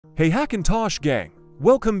Hey Hackintosh gang,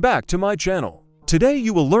 welcome back to my channel. Today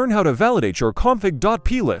you will learn how to validate your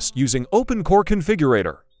config.plist using OpenCore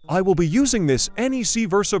Configurator. I will be using this NEC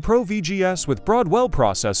Versa Pro VGS with Broadwell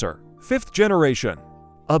processor, 5th generation.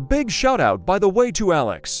 A big shout out by the way to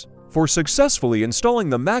Alex for successfully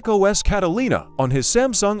installing the macOS Catalina on his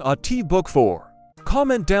Samsung AT Book 4.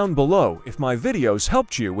 Comment down below if my videos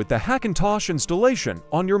helped you with the Hackintosh installation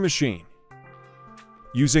on your machine.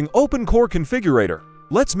 Using OpenCore Configurator,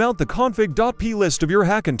 let's mount the config.plist of your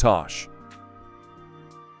Hackintosh.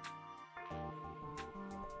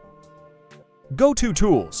 Go to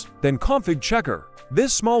Tools, then Config Checker.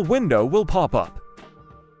 This small window will pop up.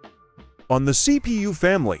 On the CPU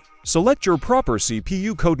family, select your proper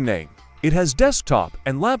CPU codename. It has desktop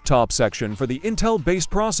and laptop section for the Intel-based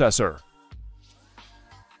processor.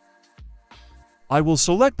 I will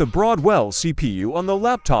select the Broadwell CPU on the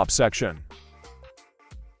laptop section.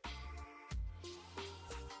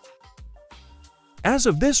 As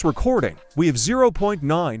of this recording, we have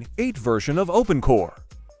 0.98 version of OpenCore.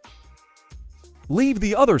 Leave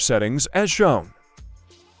the other settings as shown.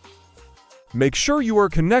 Make sure you are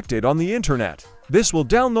connected on the internet. This will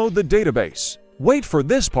download the database. Wait for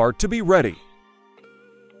this part to be ready.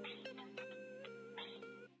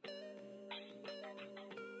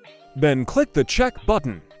 Then click the check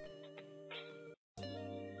button.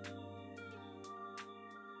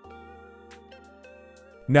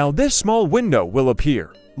 Now this small window will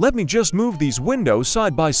appear. Let me just move these windows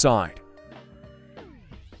side by side.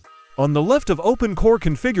 On the left of OpenCore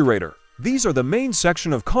Configurator, these are the main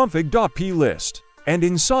section of config.plist, and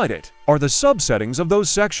inside it are the subsettings of those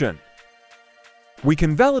section. We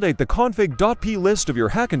can validate the config.plist of your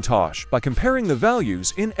Hackintosh by comparing the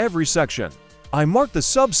values in every section. I marked the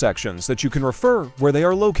subsections that you can refer where they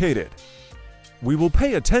are located. We will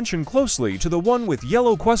pay attention closely to the one with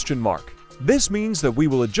yellow question mark. This means that we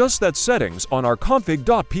will adjust that settings on our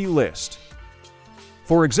config.plist.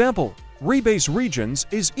 For example, rebase regions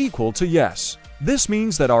is equal to yes. This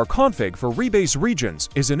means that our config for rebase regions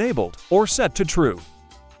is enabled or set to true.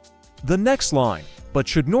 The next line, but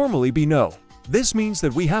should normally be no. This means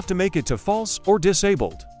that we have to make it to false or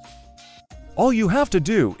disabled. All you have to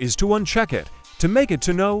do is to uncheck it to make it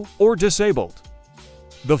to no or disabled.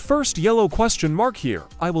 The first yellow question mark here,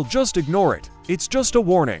 I will just ignore it. It's just a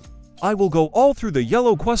warning. I will go all through the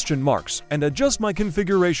yellow question marks and adjust my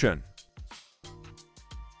configuration.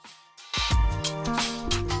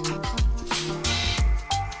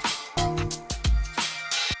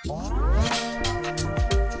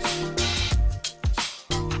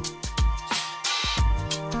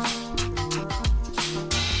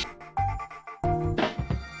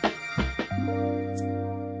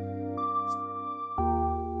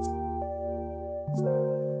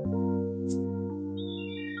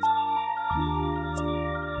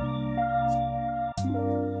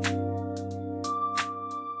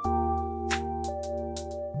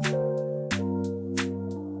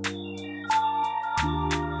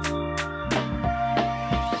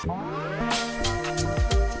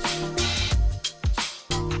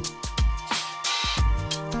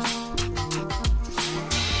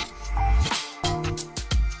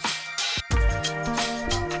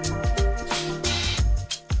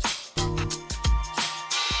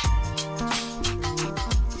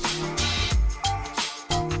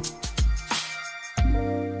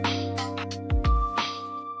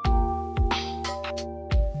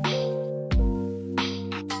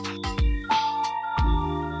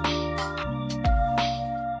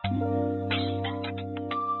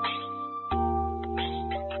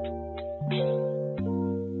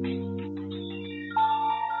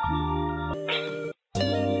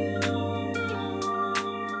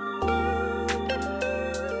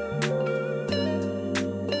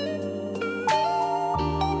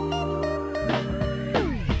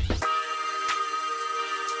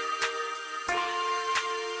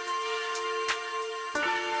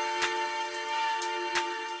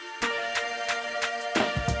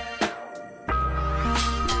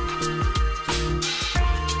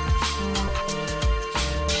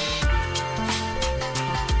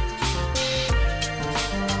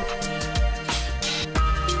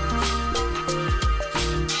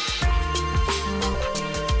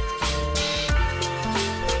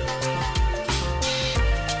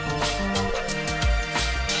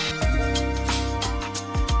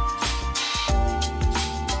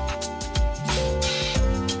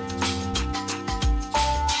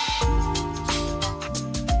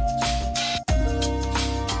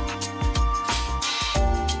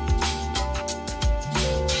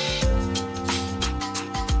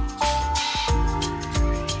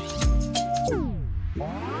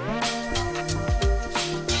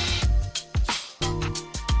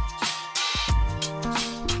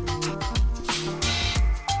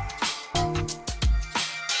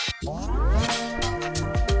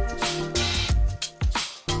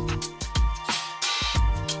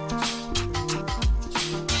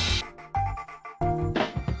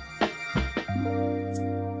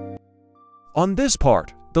 On this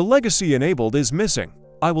part, the legacy enabled is missing.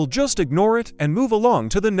 I will just ignore it and move along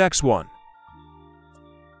to the next one.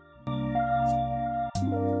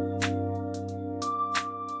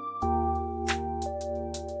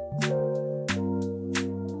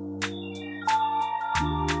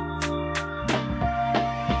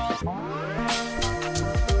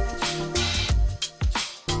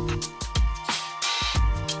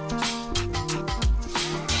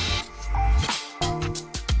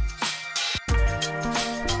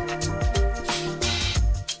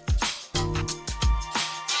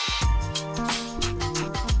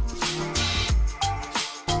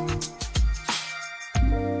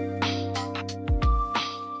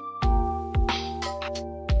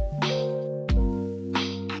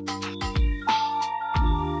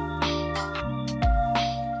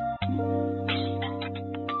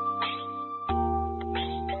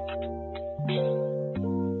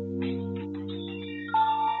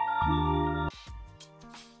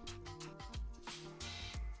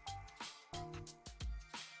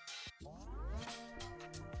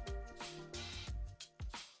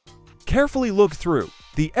 Carefully look through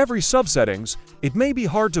every subsettings. It may be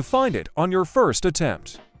hard to find it on your first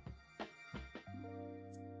attempt.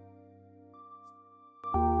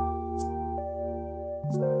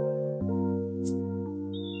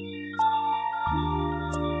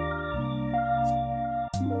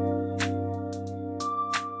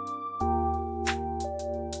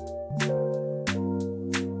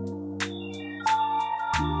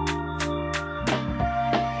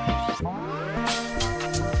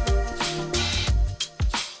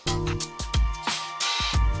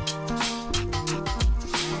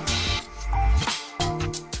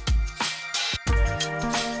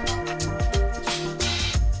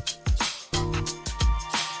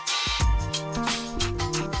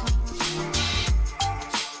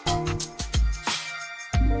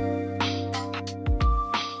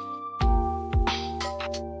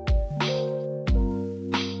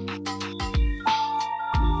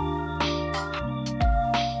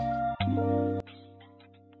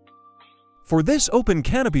 For this open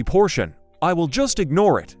canopy portion, I will just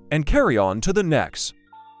ignore it and carry on to the next.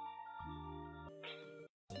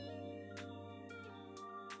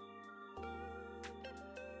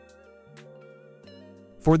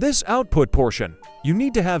 For this output portion, you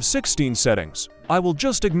need to have 16 settings. I will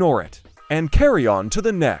just ignore it and carry on to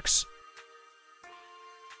the next.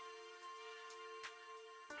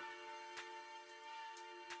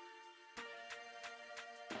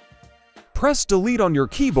 Press Delete on your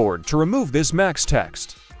keyboard to remove this max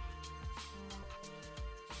text.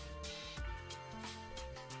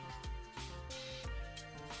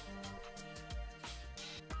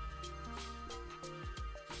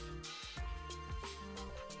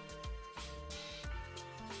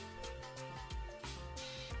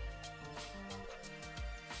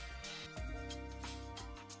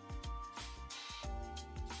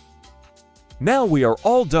 Now we are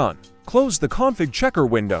all done. Close the config checker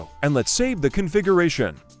window and let's save the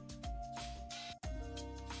configuration.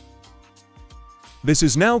 This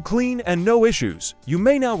is now clean and no issues. You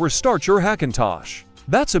may now restart your Hackintosh.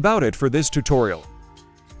 That's about it for this tutorial.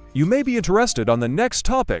 You may be interested on the next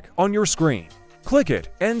topic on your screen. Click it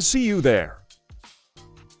and see you there.